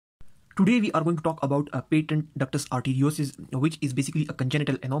Today we are going to talk about a patent ductus arteriosus, which is basically a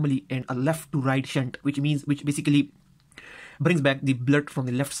congenital anomaly and a left to right shunt, which basically brings back the blood from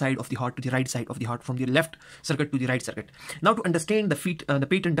the left side of the heart to the right side of the heart, from the left circuit to the right circuit. Now, to understand the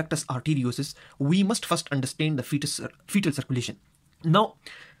patent ductus arteriosus, we must first understand the fetal circulation. Now,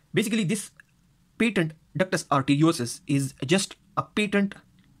 basically, this patent ductus arteriosus is just a patent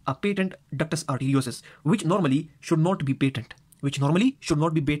ductus arteriosus, which normally should not be patent,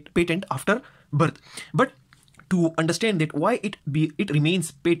 patent after birth. But to understand that why it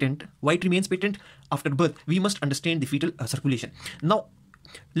remains patent after birth, we must understand the fetal circulation. Now,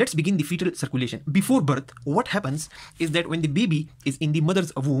 let's begin the fetal circulation. Before birth, what happens is that when the baby is in the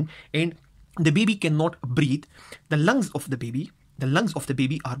mother's womb and the baby cannot breathe, the lungs of the baby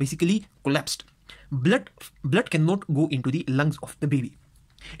are basically collapsed. Blood cannot go into the lungs of the baby,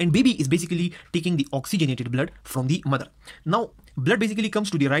 and baby is basically taking the oxygenated blood from the mother. Now, blood basically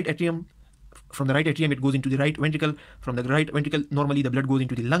comes to the right atrium. From the right atrium, it goes into the right ventricle. From the right ventricle, normally the blood goes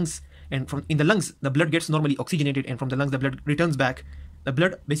into the lungs, and in the lungs, the blood gets normally oxygenated, and from the lungs, the blood returns back. The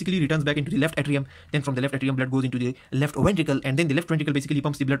blood basically returns back into the left atrium. Then from the left atrium, blood goes into the left ventricle, and then the left ventricle basically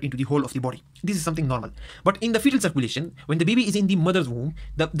pumps the blood into the whole of the body. This is something normal. But in the fetal circulation, when the baby is in the mother's womb,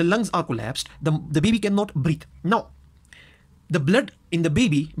 the lungs are collapsed. The baby cannot breathe. Now, the blood in the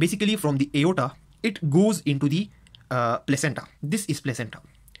baby, basically from the aorta, it goes into the placenta. This is placenta.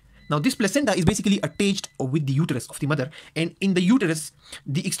 Now, this placenta is basically attached with the uterus of the mother, and in the uterus,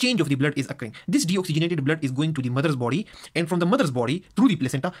 the exchange of the blood is occurring. This deoxygenated blood is going to the mother's body, and from the mother's body, through the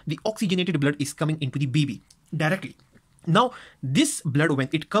placenta, the oxygenated blood is coming into the baby directly. Now, this blood, when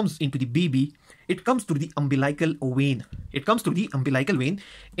it comes into the baby, it comes through the umbilical vein.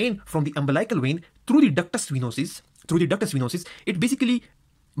 And from the umbilical vein, through the ductus venosus, it basically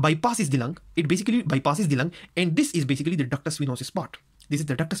bypasses the lung. And this is basically the ductus venosus part.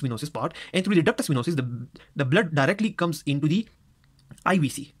 And through the ductus venosus, the blood directly comes into the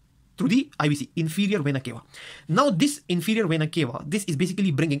IVC, through the IVC, inferior vena cava. Now, this inferior vena cava, this is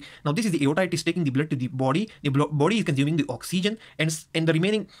basically bringing, now this is the aorta, it is taking the blood to the body. The body is consuming the oxygen, and the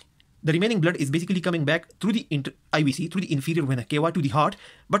remaining blood is basically coming back through the IVC, through the inferior vena cava to the heart.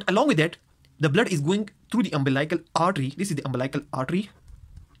 But along with that, the blood is going through the umbilical artery. This is the umbilical artery.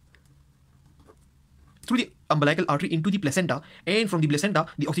 Through the umbilical artery into the placenta, and from the placenta,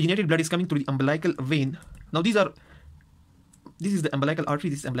 the oxygenated blood is coming through the umbilical vein. Now, this is the umbilical artery,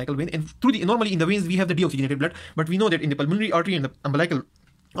 this is umbilical vein, and through the, normally in the veins we have the deoxygenated blood, but we know that in the pulmonary artery and the umbilical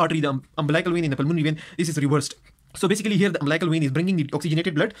artery, the umbilical vein and the pulmonary vein, this is reversed. So basically, here the umbilical vein is bringing the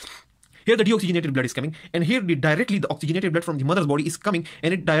oxygenated blood. Here the deoxygenated blood is coming, and here directly the oxygenated blood from the mother's body is coming,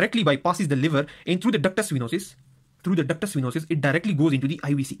 and it directly bypasses the liver, and through the ductus venosus, it directly goes into the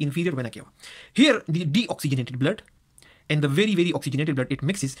IVC, inferior vena cava. Here, the deoxygenated blood and the very, very oxygenated blood, it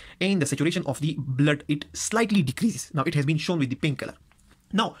mixes, and the saturation of the blood, it slightly decreases. Now, it has been shown with the pink color.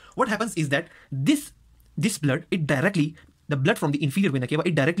 Now, what happens is that this blood, the blood from the inferior vena cava,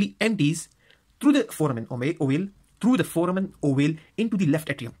 it directly empties through the foramen ovale into the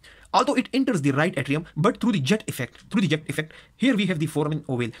left atrium. Although it enters the right atrium, but through the jet effect, here we have the foramen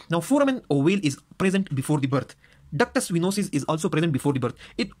ovale. Now, foramen ovale is present before the birth. Ductus venosus is also present before the birth.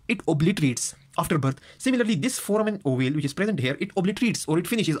 It obliterates after birth. Similarly, this foramen ovale, which is present here, it obliterates, or it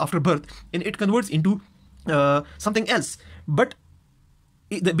finishes after birth, and it converts into something else. But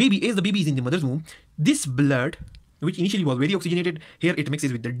the baby is in the mother's womb, this blood, which initially was very oxygenated, here it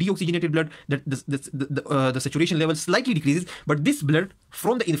mixes with the deoxygenated blood. The saturation level slightly decreases, but this blood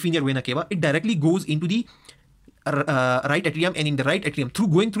from the inferior vena cava, it directly goes into the right atrium, and in the right atrium,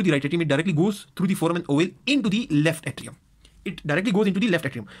 going through the right atrium, it directly goes through the foramen ovale into the left atrium.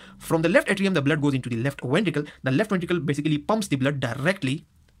 From the left atrium, the blood goes into the left ventricle. The left ventricle basically pumps the blood directly.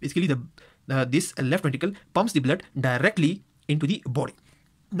 Basically, this left ventricle pumps the blood directly into the body.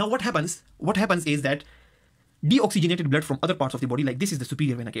 Now, what happens is that deoxygenated blood from other parts of the body, like this is the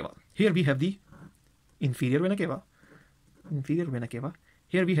superior vena cava. Here we have the inferior vena cava.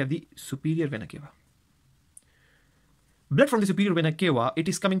 Here we have the superior vena cava. Blood from the superior vena cava, it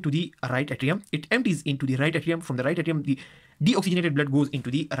is coming to the right atrium. It empties into the right atrium. From the right atrium, the deoxygenated blood goes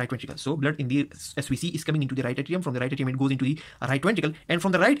into the right ventricle. So blood in the SVC is coming into the right atrium. From the right atrium, it goes into the right ventricle. And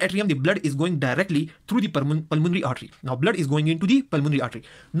from the right atrium, the blood is going directly through the pulmonary artery. Now, blood is going into the pulmonary artery.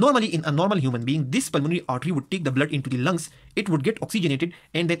 Normally, in a normal human being, this pulmonary artery would take the blood into the lungs. It would get oxygenated,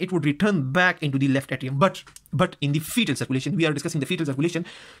 and then it would return back into the left atrium. But in the fetal circulation, we are discussing the fetal circulation.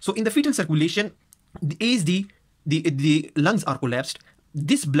 So in the fetal circulation, the lungs are collapsed.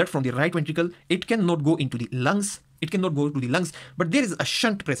 This blood from the right ventricle, it cannot go into the lungs. It cannot go to the lungs, but there is a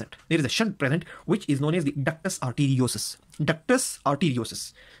shunt present. There is a shunt present, which is known as the ductus arteriosus. Ductus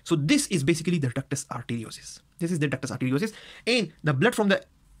arteriosus. So this is basically the ductus arteriosus. This is the ductus arteriosus, and the blood from the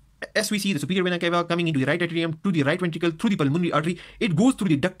SVC, the superior vena cava, coming into the right atrium to the right ventricle through the pulmonary artery, it goes through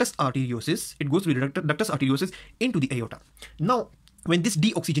the ductus arteriosus. It goes through the ductus arteriosus into the aorta. Now, when this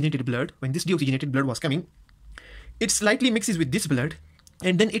deoxygenated blood was coming, it slightly mixes with this blood,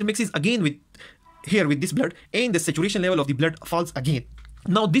 and then it mixes again with this blood, and the saturation level of the blood falls again.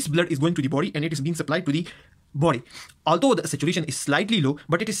 Now this blood is going to the body, and it is being supplied to the body. Although the saturation is slightly low,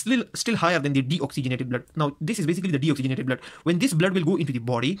 but it is still higher than the deoxygenated blood. Now this is basically the deoxygenated blood. When this blood will go into the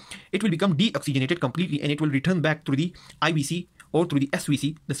body, it will become deoxygenated completely, and it will return back through the IVC or through the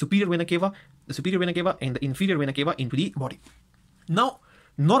SVC, the superior vena cava, and the inferior vena cava into the body. Now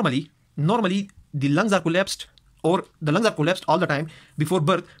normally the lungs are collapsed, or the lungs are collapsed all the time before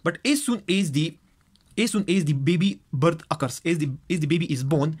birth, but as soon as the baby birth occurs, as the baby is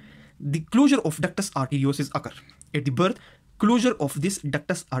born, the closure of ductus arteriosus occur. At the birth, closure of this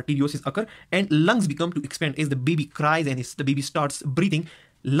ductus arteriosus occur, and lungs become to expand as the baby cries and as the baby starts breathing.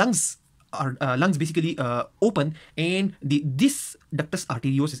 Lungs basically open, and this ductus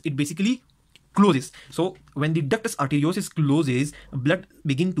arteriosus, it basically closes. So when the ductus arteriosus closes, blood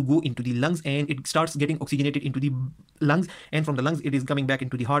begin to go into the lungs, and it starts getting oxygenated into the lungs, and from the lungs it is coming back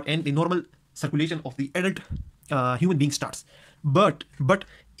into the heart, and the normal circulation of the adult human being starts. But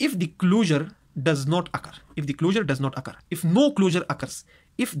if the closure does not occur, if no closure occurs,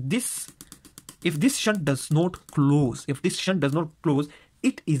 if this shunt does not close,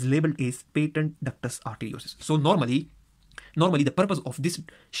 it is labeled as patent ductus arteriosus. So normally the purpose of this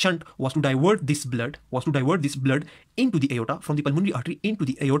shunt was to divert this blood into the aorta, from the pulmonary artery into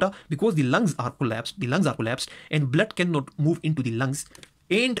the aorta, because the lungs are collapsed, and blood cannot move into the lungs.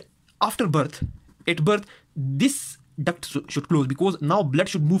 And after birth, at birth, this duct should close, because now blood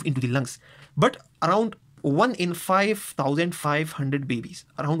should move into the lungs. But around 1 in 5,500 babies,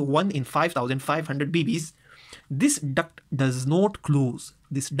 this duct does not close.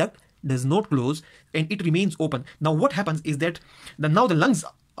 And it remains open. Now what happens is that now the lungs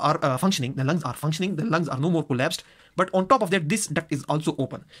are functioning. The lungs are no more collapsed. But on top of that, this duct is also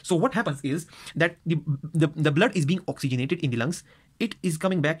open. So what happens is that the blood is being oxygenated in the lungs. It is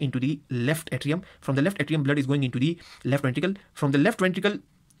coming back into the left atrium. From the left atrium, blood is going into the left ventricle. From the left ventricle,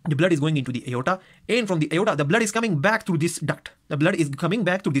 the blood is going into the aorta. And from the aorta, the blood is coming back through this duct.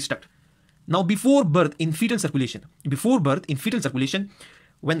 Now before birth in fetal circulation,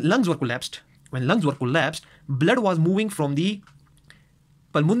 when lungs were collapsed, blood was moving from the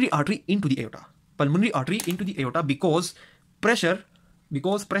pulmonary artery into the aorta, because pressure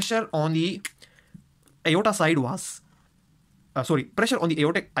on the aorta side was pressure on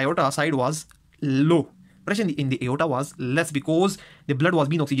the aorta side was low. Pressure in the aorta was less, because the blood was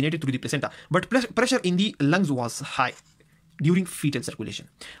being oxygenated through the placenta, but pressure in the lungs was high during fetal circulation.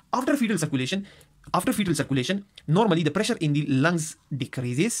 After fetal circulation, normally the pressure in the lungs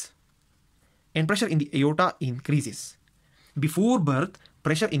decreases and pressure in the aorta increases. Before birth,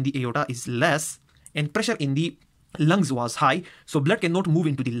 pressure in the aorta is less and pressure in the lungs was high, so blood cannot move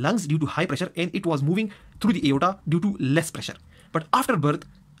into the lungs due to high pressure, and it was moving through the aorta due to less pressure. But after birth,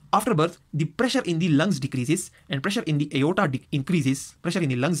 the pressure in the lungs decreases and pressure in the aorta increases. Pressure in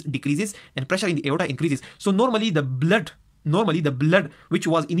the lungs decreases and pressure in the aorta increases. So normally the blood which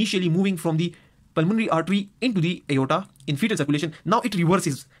was initially moving from the pulmonary artery into the aorta in fetal circulation, now it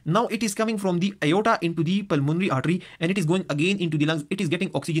reverses. Now it is coming from the aorta into the pulmonary artery, and it is going again into the lungs. It is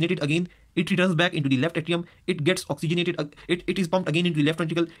getting oxygenated again. It returns back into the left atrium. It gets oxygenated. It is pumped again into the left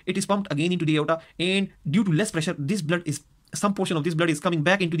ventricle. It is pumped again into the aorta, and due to less pressure, some portion of this blood is coming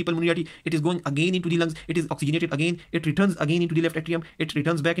back into the pulmonary artery. It is going again into the lungs. It is oxygenated again. It returns again into the left atrium. It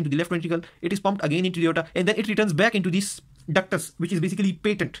returns back into the left ventricle. It is pumped again into the aorta, and then it returns back into this ductus, which is basically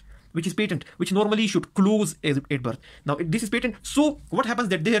patent, which normally should close at birth. Now this is patent. So what happens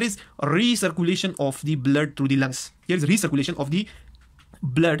that there is recirculation of the blood through the lungs. There is recirculation of the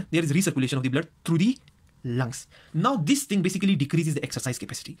blood through the lungs. Now this thing basically decreases the exercise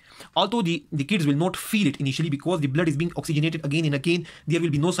capacity. Although the kids will not feel it initially, because the blood is being oxygenated again and again, there will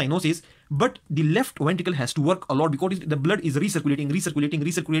be no cyanosis, but the left ventricle has to work a lot, because the blood is recirculating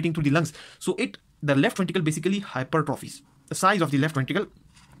through the lungs. So the left ventricle basically hypertrophies. The size of the left ventricle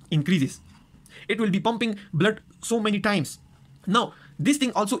increases. It will be pumping blood so many times. Now this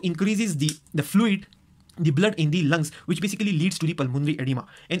thing also increases the fluid, the blood in the lungs, which basically leads to the pulmonary edema,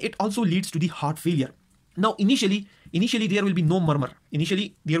 and it also leads to the heart failure. Now initially there will be no murmur.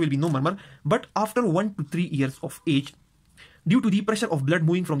 But after 1 to 3 years of age, due to the pressure of blood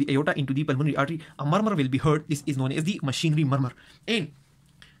moving from the aorta into the pulmonary artery, a murmur will be heard. This is known as the machinery murmur. And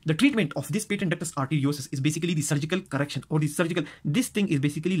the treatment of this patent ductus arteriosus is basically the surgical correction or the surgical. This thing is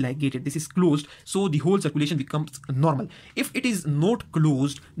basically ligated. This is closed, so the whole circulation becomes normal. If it is not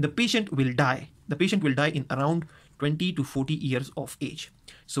closed, the patient will die. The patient will die in around 20 to 40 years of age.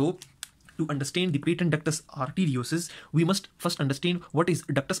 So, to understand the patent ductus arteriosus, we must first understand what is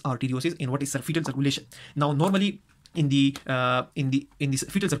ductus arteriosus and what is fetal circulation. Now, normally, in the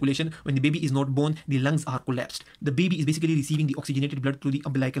fetal circulation, when the baby is not born, the lungs are collapsed. The baby is basically receiving the oxygenated blood through the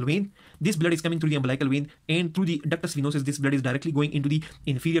umbilical vein. This blood is coming through the umbilical vein, and through the ductus venosus, this blood is directly going into the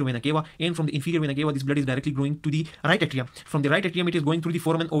inferior vena cava, and from the inferior vena cava, this blood is directly going to the right atrium. From the right atrium, it is going through the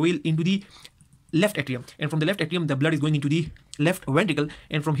foramen ovale into the left atrium, and from the left atrium, the blood is going into the left ventricle,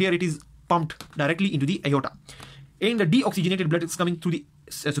 and from here it is pumped directly into the aorta. And the deoxygenated blood is coming through the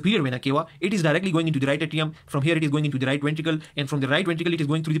superior vena cava. It is directly going into the right atrium. From here it is going into the right ventricle, and from the right ventricle it is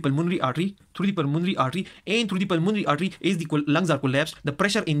going through the pulmonary artery. Through the pulmonary artery, and through the pulmonary artery, is the lungs are collapsed. The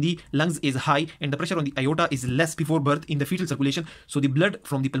pressure in the lungs is high, and the pressure on the aorta is less before birth in the fetal circulation. So the blood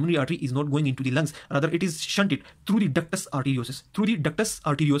from the pulmonary artery is not going into the lungs. Rather, it is shunted through the ductus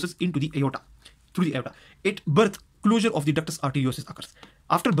arteriosus into the aorta. Through the aorta, at birth, closure of the ductus arteriosus occurs.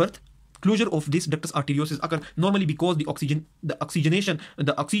 After birth, closure of this ductus arteriosus occur normally because the oxygen saturation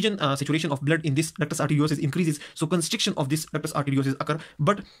of blood in this ductus arteriosus increases, so constriction of this ductus arteriosus occur.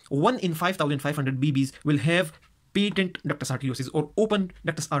 But 1 in 5,500 babies will have patent ductus arteriosus or open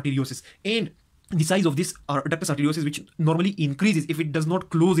ductus arteriosus, and the size of this ductus arteriosus, which normally increases if it does not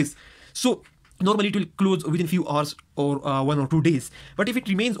closes. So normally it will close within few hours or 1 or 2 days. But if it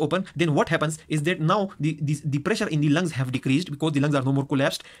remains open, then what happens is that now the pressure in the lungs have decreased because the lungs are no more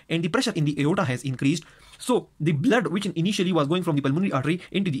collapsed, and the pressure in the aorta has increased. So the blood which initially was going from the pulmonary artery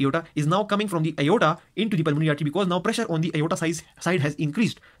into the aorta is now coming from the aorta into the pulmonary artery, because now pressure on the aorta side has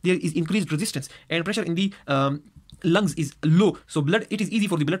increased. There is increased resistance, and pressure in the lungs is low, so it is easy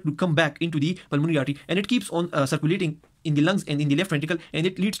for the blood to come back into the pulmonary artery, and it keeps on circulating in the lungs and in the left ventricle, and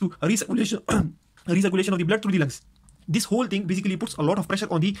it leads to a recirculation of the blood through the lungs. This whole thing basically puts a lot of pressure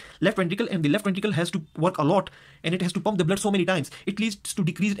on the left ventricle, and the left ventricle has to work a lot, and it has to pump the blood so many times. It leads to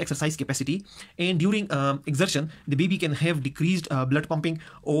decreased exercise capacity, and during exertion, the baby can have decreased blood pumping,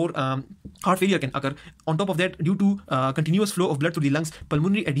 or heart failure can occur. On top of that, due to continuous flow of blood through the lungs,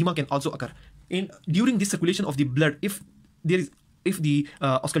 pulmonary edema can also occur. And during this circulation of the blood, if the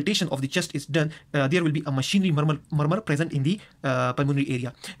auscultation of the chest is done, there will be a machinery murmur present in the pulmonary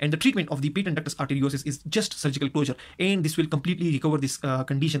area. And the treatment of the patent ductus arteriosus is just surgical closure, and this will completely recover this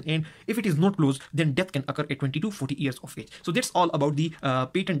condition. And if it is not closed, then death can occur at 20 to 40 years of age. So that's all about the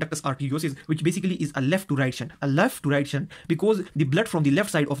patent ductus arteriosus, which basically is a left to right shunt. A left to right shunt because the blood from the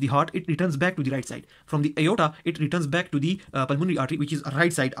left side of the heart, it returns back to the right side. From the aorta, it returns back to the pulmonary artery, which is a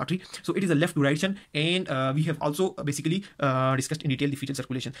right side artery. So it is a left to right shunt, and we have also basically discussed in detail the fetal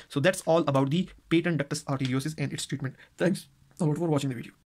circulation. So that's all about the patent ductus arteriosus and its treatment. Thanks a lot for watching the video.